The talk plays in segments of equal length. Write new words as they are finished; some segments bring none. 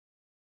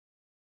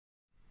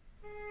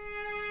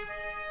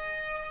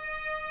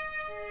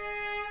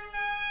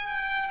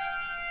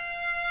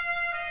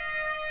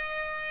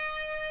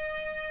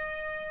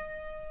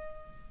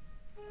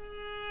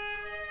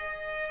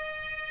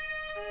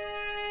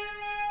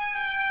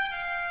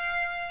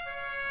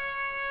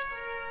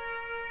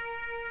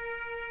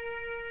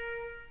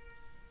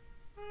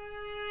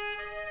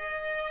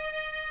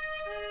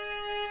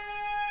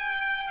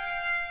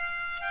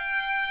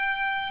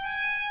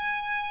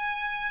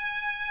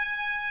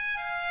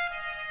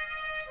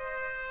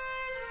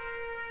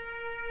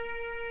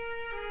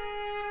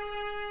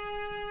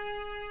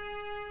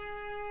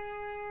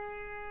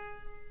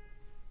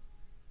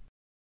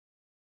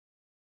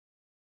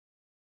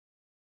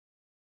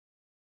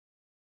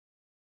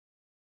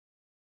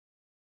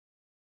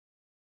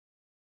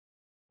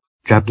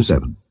Chapter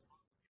 7.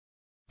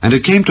 And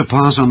it came to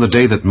pass on the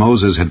day that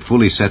Moses had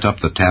fully set up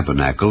the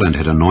tabernacle, and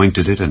had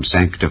anointed it, and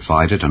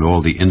sanctified it, and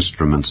all the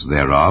instruments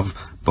thereof,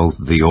 both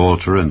the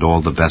altar and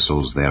all the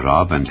vessels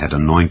thereof, and had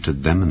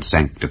anointed them and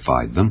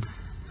sanctified them,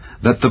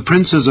 that the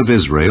princes of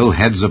Israel,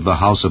 heads of the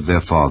house of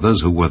their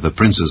fathers, who were the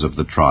princes of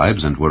the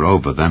tribes, and were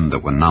over them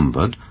that were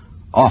numbered,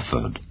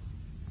 offered.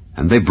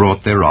 And they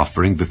brought their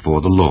offering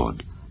before the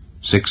Lord,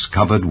 6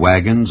 covered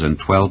wagons and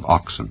 12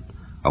 oxen,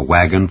 a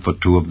wagon for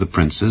 2 of the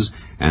princes,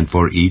 and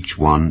for each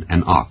one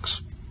an ox.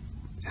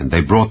 And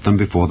they brought them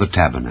before the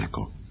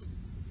tabernacle.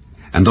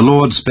 And the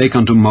Lord spake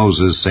unto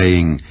Moses,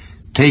 saying,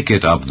 Take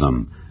it of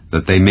them,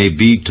 that they may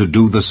be to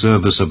do the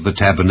service of the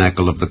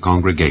tabernacle of the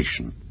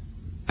congregation.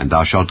 And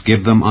thou shalt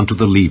give them unto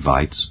the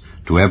Levites,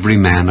 to every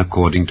man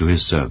according to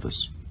his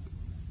service.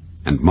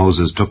 And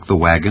Moses took the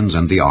wagons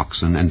and the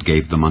oxen, and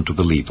gave them unto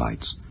the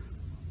Levites.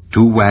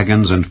 2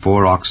 wagons and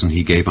 4 oxen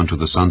he gave unto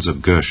the sons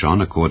of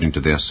Gershon according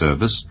to their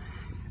service,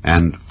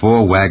 and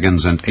 4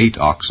 wagons and 8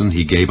 oxen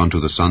he gave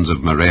unto the sons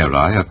of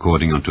Merari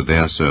according unto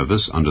their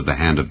service, under the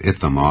hand of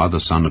Ithamar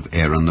the son of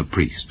Aaron the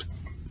priest.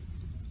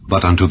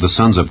 But unto the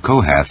sons of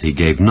Kohath he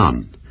gave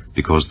none,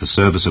 because the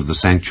service of the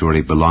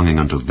sanctuary belonging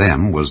unto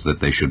them was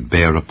that they should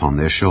bear upon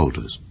their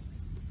shoulders.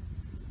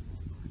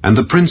 And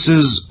the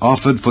princes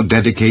offered for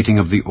dedicating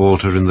of the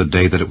altar in the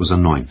day that it was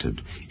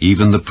anointed.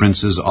 Even the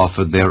princes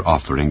offered their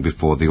offering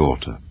before the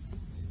altar.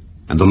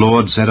 And the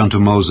Lord said unto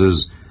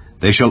Moses,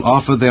 They shall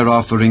offer their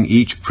offering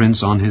each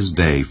prince on his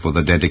day for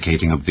the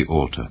dedicating of the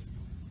altar.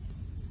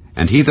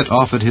 And he that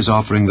offered his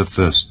offering the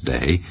first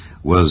day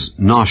was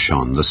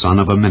Nahshon the son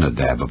of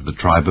Amminadab of the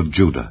tribe of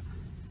Judah.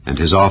 And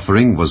his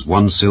offering was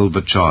 1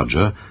 silver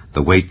charger,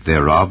 the weight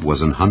thereof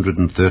was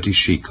 130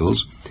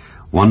 shekels,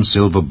 1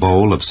 silver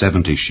bowl of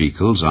 70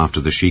 shekels,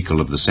 after the shekel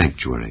of the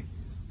sanctuary.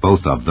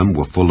 Both of them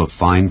were full of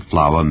fine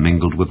flour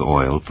mingled with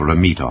oil for a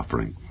meat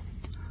offering.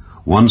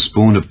 1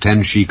 spoon of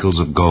 10 shekels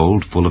of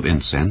gold full of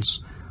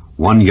incense,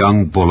 1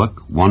 young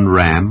bullock, 1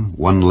 ram,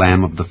 1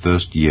 lamb of the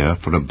first year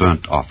for a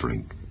burnt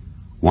offering,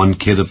 1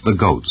 kid of the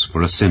goats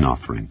for a sin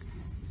offering,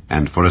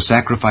 and for a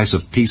sacrifice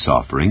of peace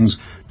offerings,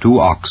 2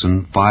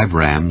 oxen, 5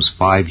 rams,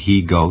 5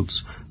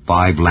 he-goats,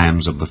 5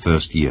 lambs of the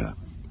first year.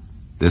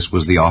 This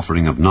was the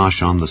offering of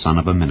Nahshon the son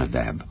of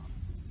Amminadab.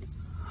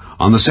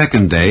 On the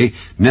second day,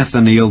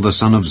 Nethaneel the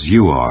son of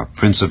Zeuar,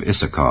 prince of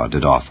Issachar,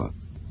 did offer.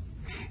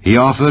 He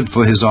offered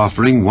for his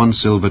offering 1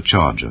 silver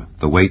charger,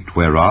 the weight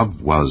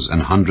whereof was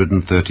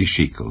 130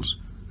 shekels,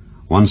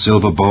 1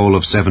 silver bowl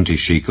of 70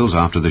 shekels,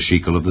 after the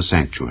shekel of the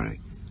sanctuary,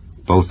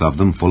 both of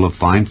them full of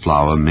fine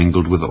flour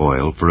mingled with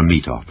oil for a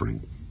meat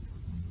offering.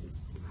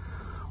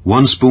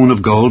 1 spoon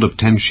of gold of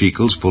 10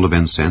 shekels full of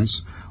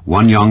incense,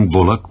 1 young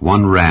bullock,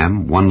 1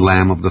 ram, 1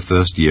 lamb of the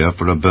first year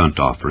for a burnt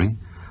offering,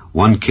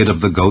 1 kid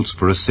of the goats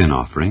for a sin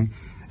offering,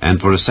 and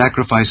for a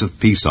sacrifice of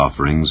peace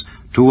offerings,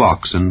 2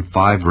 oxen,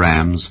 5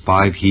 rams,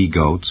 5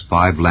 he-goats,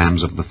 5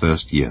 lambs of the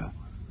first year.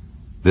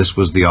 This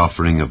was the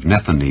offering of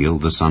Nethaneel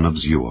the son of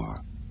Zeuar.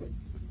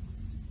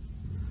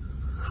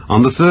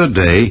 On the third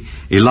day,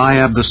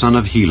 Eliab the son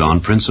of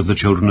Helon, prince of the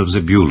children of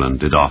Zebulun,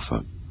 did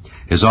offer.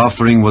 His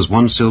offering was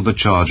 1 silver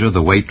charger,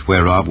 the weight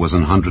whereof was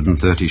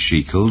 130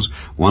 shekels,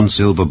 1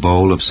 silver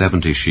bowl of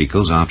 70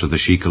 shekels, after the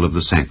shekel of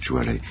the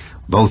sanctuary,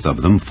 both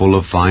of them full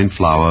of fine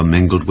flour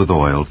mingled with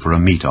oil for a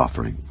meat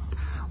offering.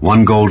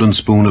 1 golden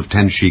spoon of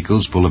 10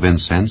 shekels full of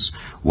incense,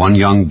 1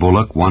 young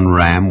bullock, 1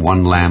 ram,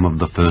 1 lamb of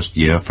the first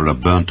year for a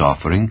burnt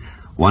offering,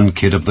 1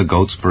 kid of the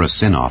goats for a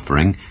sin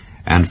offering,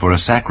 and for a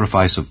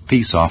sacrifice of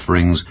peace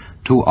offerings,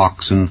 2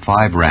 oxen,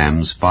 5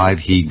 rams, 5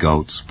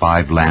 he-goats,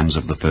 5 lambs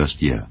of the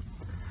first year.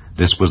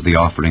 This was the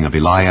offering of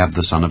Eliab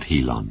the son of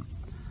Helon.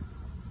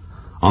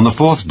 On the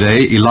fourth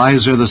day,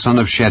 Eliezer the son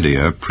of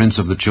Shedeur, prince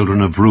of the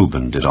children of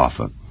Reuben, did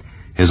offer.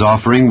 His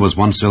offering was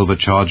 1 silver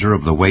charger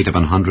of the weight of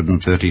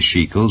 130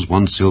 shekels,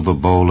 1 silver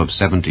bowl of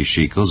 70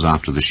 shekels,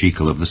 after the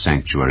shekel of the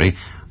sanctuary,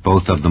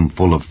 both of them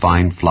full of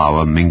fine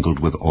flour mingled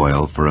with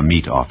oil for a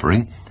meat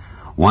offering,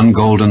 1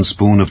 golden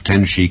spoon of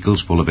 10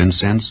 shekels full of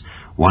incense,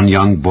 1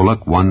 young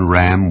bullock, 1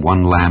 ram,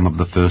 1 lamb of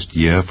the first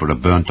year for a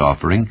burnt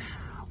offering,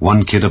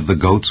 1 kid of the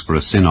goats for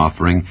a sin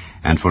offering,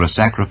 and for a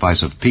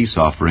sacrifice of peace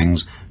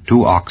offerings,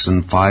 2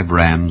 oxen, 5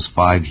 rams,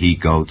 5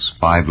 he-goats,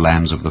 5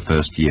 lambs of the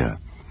first year.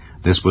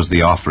 This was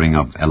the offering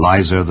of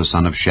Eliezer the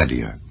son of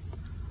Shedeur.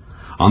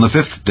 On the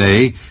fifth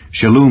day,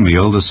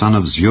 Shelumiel the son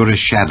of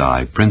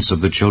Zurishaddai, prince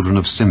of the children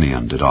of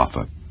Simeon, did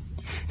offer.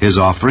 His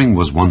offering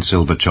was 1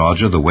 silver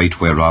charger, the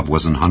weight whereof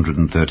was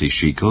 130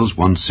 shekels,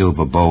 1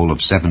 silver bowl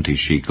of 70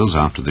 shekels,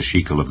 after the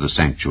shekel of the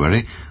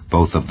sanctuary,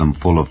 both of them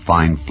full of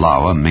fine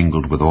flour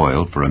mingled with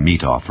oil for a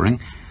meat offering,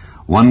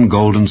 1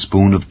 golden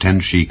spoon of 10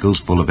 shekels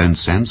full of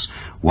incense,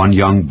 1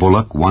 young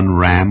bullock, 1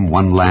 ram,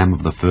 1 lamb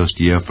of the first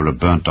year for a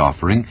burnt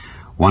offering,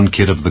 1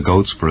 kid of the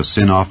goats for a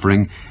sin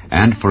offering,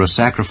 and for a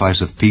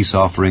sacrifice of peace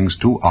offerings,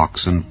 2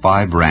 oxen,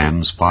 5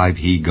 rams, 5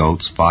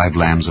 he-goats, 5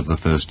 lambs of the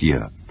first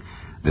year.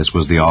 This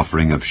was the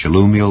offering of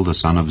Shelumiel the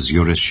son of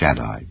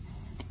Zurishaddai.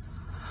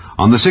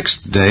 On the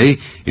sixth day,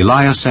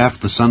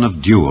 Eliasaph the son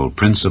of Deuel,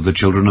 prince of the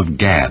children of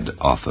Gad,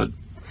 offered.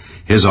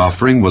 His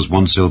offering was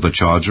 1 silver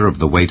charger of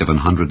the weight of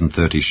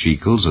 130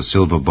 shekels, a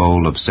silver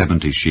bowl of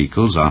 70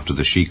 shekels after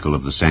the shekel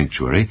of the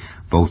sanctuary,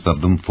 both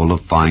of them full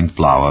of fine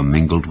flour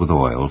mingled with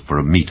oil, for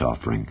a meat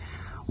offering,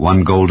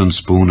 1 golden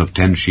spoon of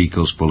 10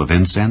 shekels full of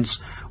incense,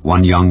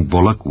 1 young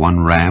bullock, 1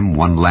 ram,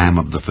 1 lamb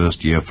of the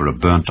first year for a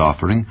burnt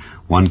offering,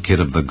 1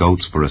 kid of the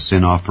goats for a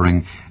sin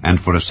offering, and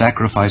for a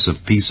sacrifice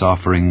of peace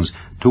offerings,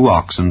 2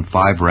 oxen,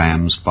 5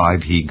 rams,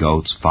 5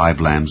 he-goats, 5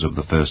 lambs of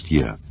the first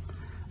year.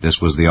 This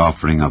was the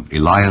offering of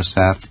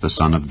Eliasaph the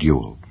son of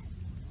Deuel.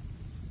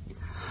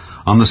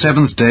 On the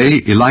 7th day,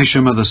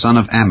 Elishama the son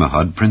of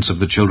Ammihud, prince of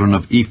the children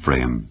of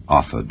Ephraim,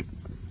 offered.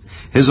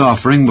 His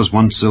offering was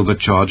 1 silver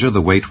charger,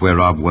 the weight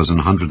whereof was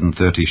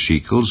 130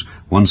 shekels,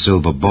 1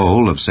 silver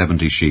bowl of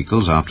 70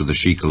 shekels after the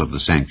shekel of the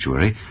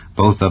sanctuary,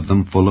 both of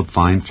them full of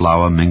fine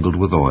flour mingled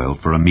with oil,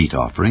 for a meat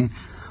offering,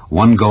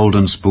 1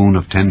 golden spoon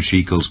of 10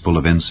 shekels full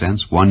of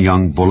incense, 1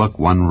 young bullock,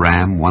 1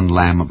 ram, 1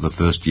 lamb of the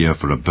first year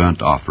for a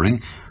burnt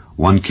offering,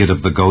 1 kid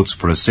of the goats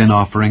for a sin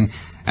offering,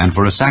 and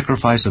for a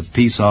sacrifice of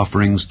peace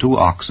offerings, 2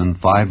 oxen,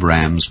 5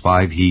 rams,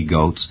 5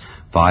 he-goats,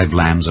 5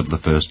 lambs of the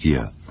first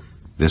year.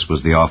 This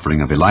was the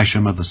offering of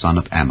Elishama the son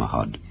of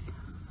Ammihud.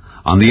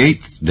 On the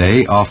 8th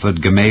day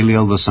offered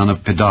Gamaliel the son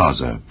of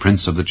Pedazur,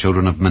 prince of the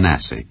children of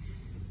Manasseh.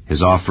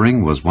 His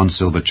offering was 1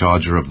 silver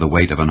charger of the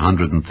weight of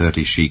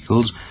 130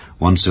 shekels,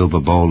 1 silver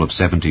bowl of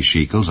 70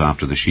 shekels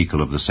after the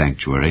shekel of the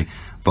sanctuary,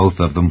 both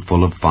of them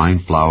full of fine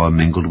flour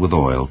mingled with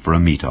oil, for a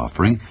meat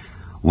offering,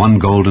 1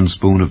 golden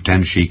spoon of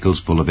 10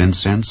 shekels full of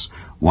incense,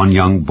 1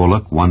 young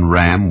bullock, 1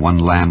 ram, 1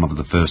 lamb of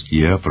the first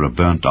year for a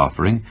burnt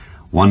offering,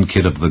 1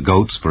 kid of the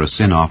goats for a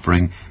sin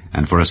offering,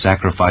 and for a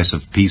sacrifice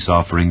of peace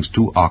offerings,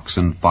 2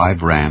 oxen,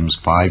 5 rams,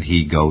 5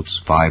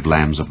 he-goats, 5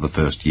 lambs of the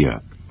first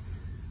year.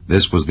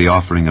 This was the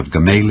offering of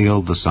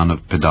Gamaliel the son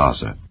of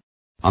Pedazur.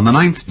 On the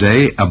 9th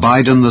day,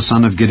 Abidan the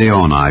son of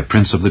Gideoni,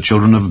 prince of the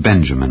children of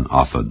Benjamin,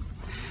 offered.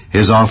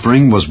 His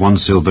offering was 1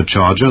 silver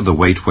charger, the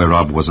weight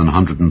whereof was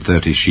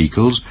 130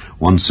 shekels,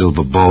 1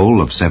 silver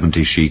bowl of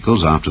 70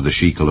 shekels after the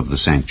shekel of the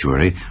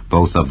sanctuary,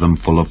 both of them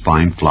full of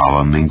fine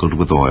flour mingled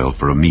with oil,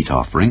 for a meat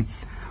offering,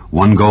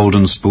 1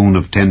 golden spoon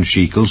of 10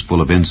 shekels full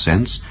of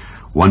incense,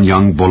 1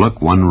 young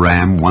bullock, 1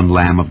 ram, 1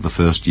 lamb of the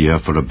first year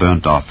for a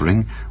burnt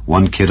offering,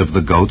 1 kid of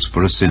the goats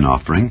for a sin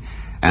offering,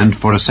 and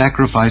for a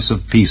sacrifice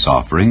of peace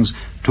offerings,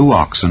 2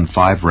 oxen,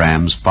 5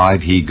 rams,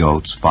 5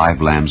 he-goats,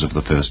 5 lambs of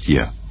the first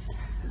year.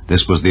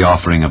 This was the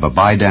offering of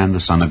Abidan the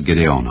son of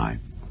Gideoni.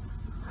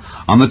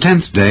 On the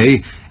 10th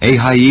day,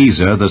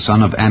 Ahiezer the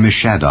son of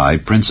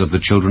Ammishaddai, prince of the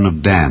children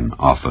of Dan,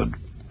 offered.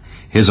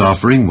 His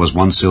offering was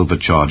 1 silver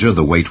charger,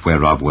 the weight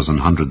whereof was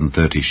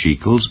 130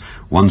 shekels,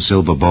 1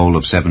 silver bowl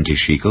of 70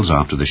 shekels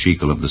after the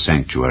shekel of the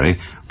sanctuary,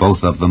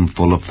 both of them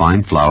full of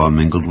fine flour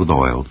mingled with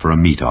oil, for a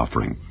meat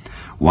offering,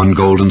 1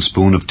 golden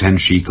spoon of 10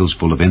 shekels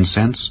full of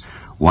incense,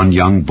 1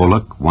 young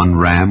bullock, 1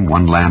 ram,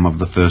 1 lamb of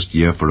the first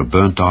year for a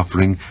burnt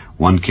offering,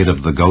 1 kid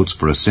of the goats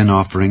for a sin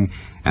offering,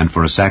 and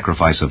for a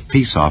sacrifice of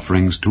peace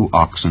offerings, 2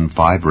 oxen,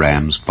 5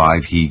 rams,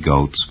 5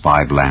 he-goats,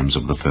 5 lambs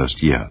of the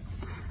first year.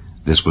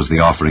 This was the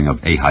offering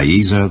of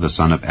Ahiezer the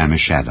son of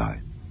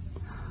Ammishaddai.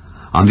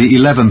 On the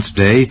 11th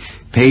day,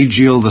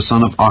 Pagiel the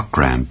son of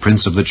Ochran,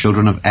 prince of the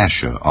children of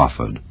Asher,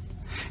 offered.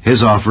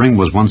 His offering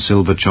was 1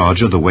 silver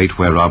charger, the weight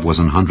whereof was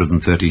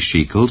 130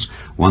 shekels,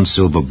 1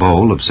 silver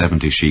bowl of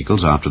 70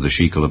 shekels after the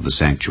shekel of the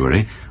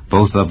sanctuary,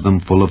 both of them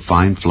full of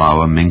fine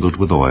flour mingled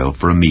with oil,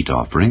 for a meat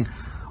offering,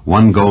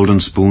 1 golden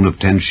spoon of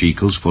 10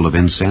 shekels full of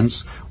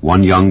incense,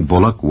 1 young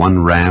bullock,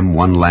 1 ram,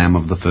 1 lamb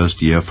of the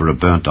first year for a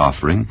burnt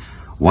offering,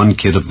 1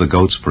 kid of the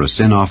goats for a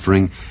sin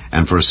offering,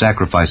 and for a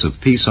sacrifice of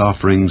peace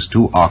offerings,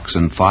 2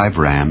 oxen, 5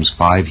 rams,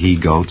 5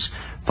 he-goats,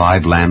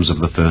 5 lambs of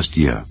the first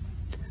year.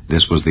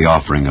 This was the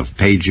offering of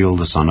Pagiel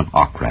the son of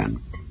Ochran.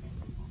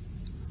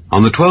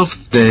 On the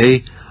 12th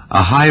day,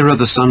 Ahira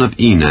the son of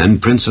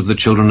Enan, prince of the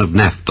children of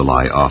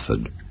Naphtali,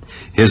 offered.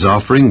 His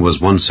offering was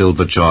 1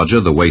 silver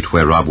charger, the weight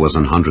whereof was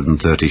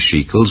 130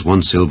 shekels,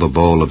 1 silver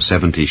bowl of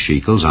 70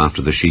 shekels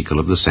after the shekel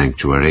of the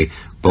sanctuary,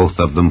 both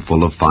of them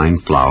full of fine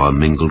flour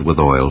mingled with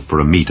oil, for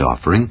a meat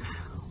offering,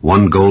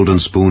 1 golden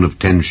spoon of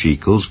 10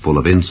 shekels full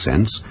of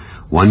incense,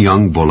 1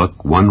 young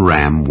bullock, 1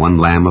 ram, 1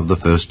 lamb of the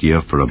first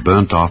year for a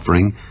burnt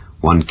offering,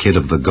 1 kid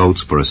of the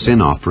goats for a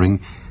sin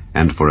offering,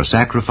 and for a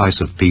sacrifice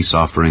of peace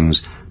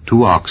offerings,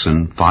 2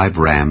 oxen, 5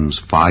 rams,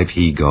 5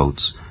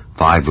 he-goats,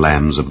 5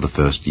 lambs of the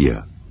first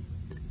year.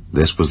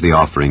 This was the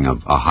offering of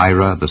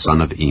Ahira the son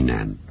of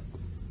Enan.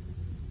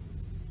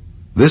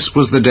 This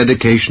was the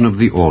dedication of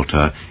the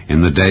altar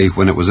in the day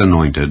when it was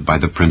anointed by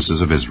the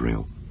princes of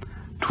Israel.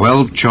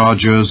 12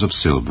 chargers of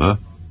silver,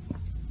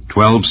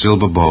 12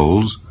 silver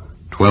bowls,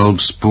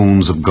 12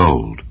 spoons of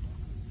gold.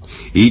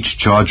 Each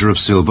charger of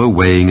silver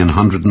weighing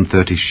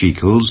 130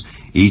 shekels,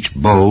 each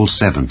bowl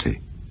 70.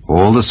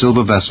 All the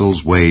silver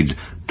vessels weighed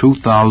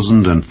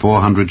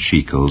 2,400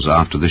 shekels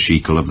after the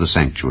shekel of the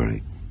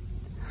sanctuary.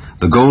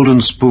 The golden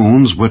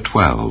spoons were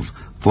 12,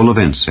 full of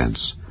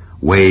incense,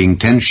 weighing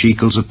 10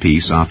 shekels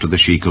apiece after the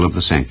shekel of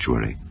the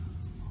sanctuary.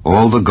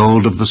 All the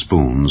gold of the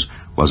spoons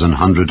was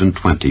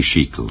 120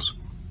 shekels.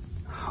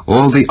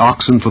 All the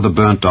oxen for the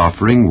burnt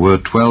offering were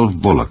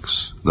 12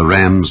 bullocks, the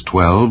rams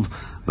 12,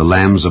 the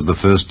lambs of the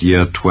first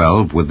year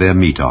 12 with their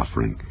meat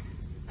offering,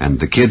 and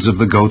the kids of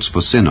the goats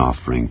for sin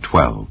offering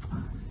 12.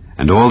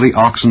 And all the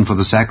oxen for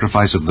the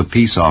sacrifice of the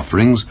peace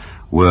offerings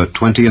were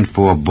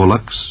 24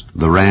 bullocks,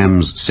 the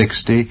rams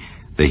 60,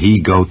 the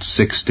he-goats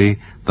 60,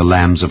 the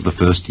lambs of the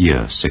first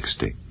year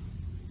 60.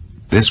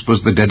 This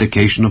was the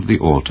dedication of the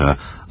altar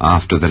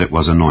after that it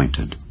was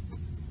anointed.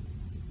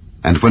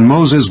 And when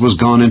Moses was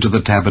gone into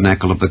the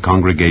tabernacle of the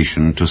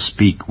congregation to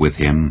speak with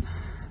him,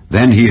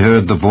 then he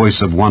heard the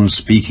voice of one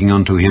speaking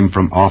unto him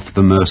from off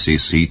the mercy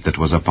seat that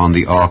was upon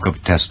the ark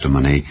of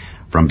testimony,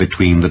 from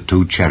between the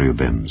two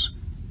cherubims.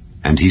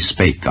 And he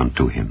spake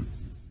unto him.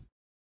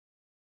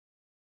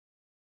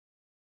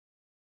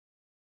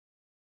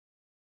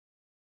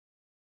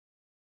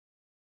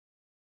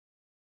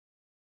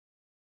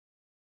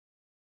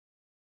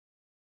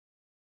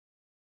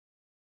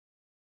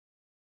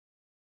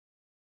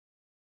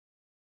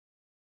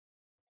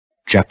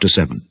 Chapter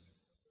 7.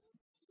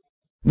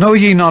 Know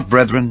ye not,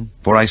 brethren,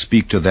 for I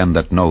speak to them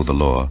that know the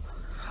law,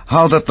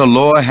 how that the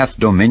law hath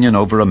dominion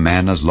over a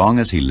man as long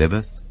as he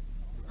liveth?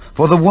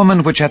 For the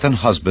woman which hath an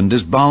husband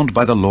is bound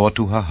by the law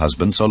to her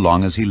husband so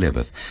long as he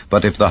liveth.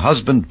 But if the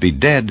husband be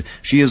dead,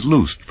 she is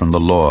loosed from the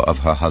law of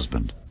her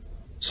husband.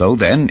 So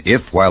then,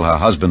 if while her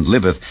husband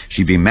liveth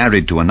she be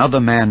married to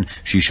another man,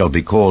 she shall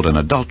be called an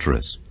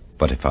adulteress.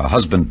 But if her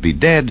husband be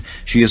dead,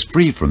 she is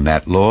free from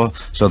that law,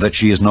 so that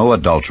she is no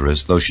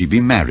adulteress, though she be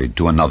married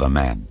to another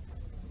man.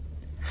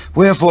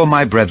 Wherefore,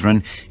 my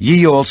brethren,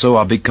 ye also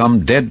are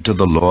become dead to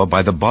the law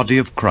by the body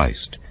of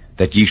Christ,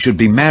 that ye should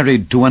be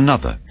married to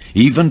another,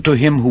 even to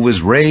him who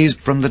is raised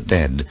from the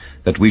dead,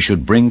 that we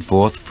should bring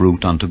forth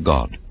fruit unto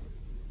God.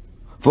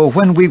 For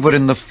when we were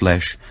in the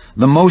flesh,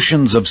 the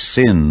motions of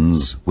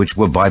sins, which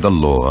were by the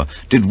law,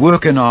 did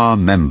work in our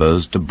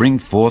members to bring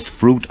forth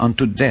fruit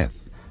unto death.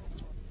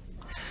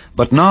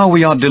 But now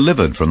we are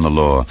delivered from the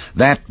law,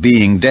 that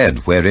being dead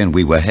wherein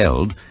we were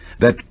held,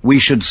 that we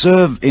should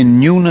serve in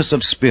newness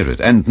of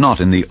spirit, and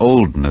not in the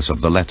oldness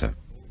of the letter.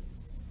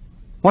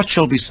 What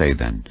shall we say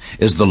then?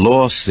 Is the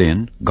law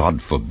sin?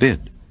 God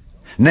forbid.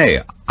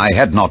 Nay, I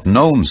had not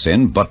known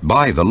sin but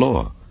by the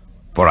law.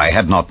 For I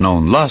had not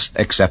known lust,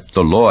 except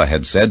the law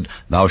had said,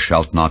 Thou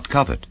shalt not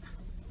covet.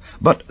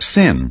 But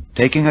sin,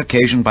 taking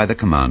occasion by the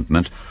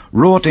commandment,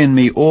 wrought in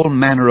me all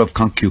manner of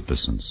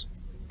concupiscence.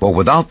 For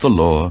without the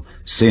law,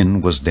 sin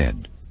was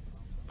dead.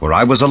 For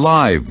I was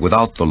alive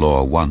without the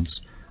law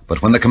once,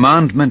 but when the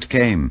commandment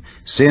came,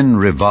 sin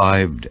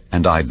revived,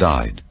 and I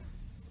died.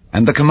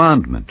 And the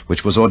commandment,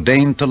 which was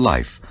ordained to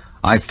life,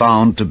 I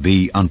found to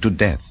be unto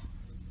death.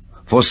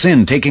 For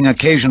sin, taking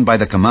occasion by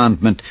the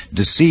commandment,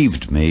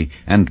 deceived me,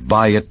 and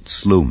by it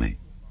slew me.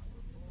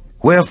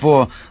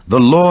 Wherefore the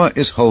law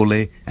is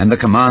holy, and the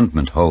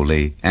commandment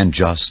holy, and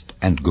just,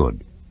 and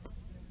good.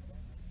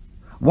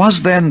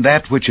 Was then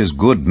that which is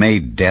good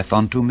made death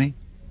unto me?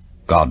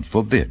 God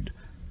forbid.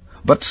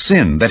 But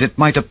sin, that it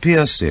might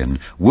appear sin,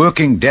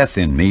 working death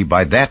in me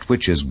by that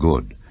which is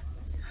good,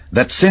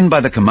 that sin by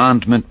the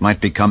commandment might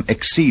become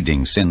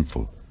exceeding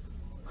sinful.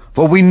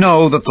 For we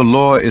know that the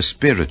law is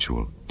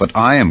spiritual, but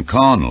I am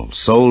carnal,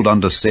 sold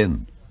under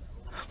sin.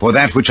 For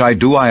that which I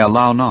do I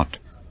allow not.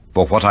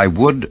 For what I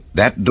would,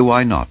 that do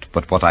I not,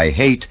 but what I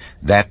hate,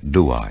 that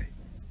do I.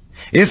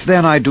 If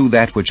then I do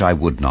that which I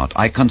would not,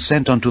 I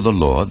consent unto the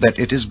law that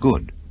it is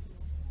good.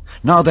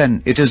 Now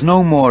then, it is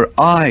no more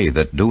I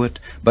that do it,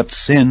 but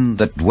sin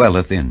that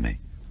dwelleth in me.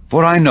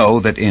 For I know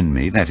that in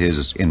me, that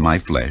is, in my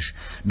flesh,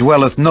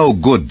 dwelleth no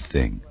good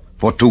thing.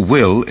 For to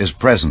will is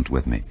present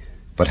with me,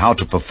 but how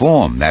to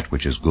perform that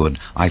which is good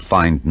I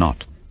find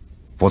not.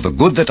 For the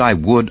good that I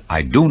would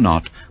I do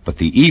not, but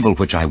the evil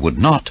which I would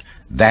not,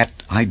 that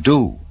I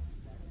do.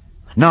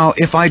 Now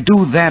if I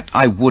do that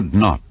I would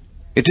not,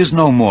 it is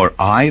no more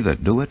I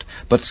that do it,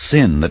 but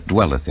sin that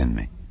dwelleth in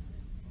me.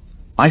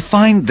 I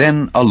find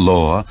then a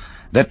law,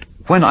 that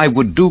when I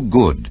would do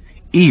good,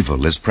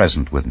 evil is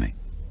present with me.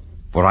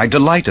 For I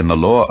delight in the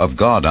law of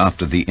God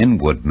after the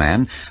inward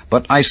man,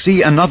 but I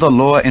see another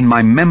law in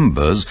my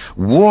members,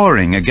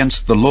 warring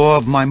against the law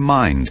of my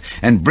mind,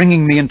 and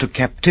bringing me into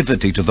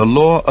captivity to the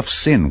law of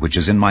sin which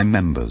is in my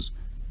members.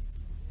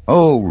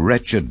 O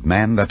wretched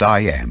man that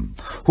I am,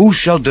 who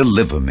shall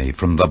deliver me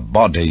from the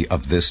body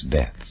of this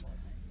death?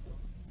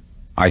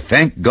 I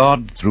thank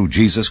God through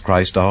Jesus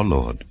Christ our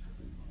Lord.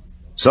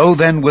 So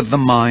then with the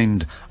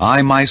mind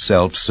I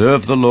myself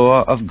serve the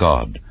law of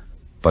God,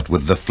 but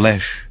with the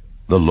flesh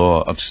the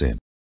law of sin.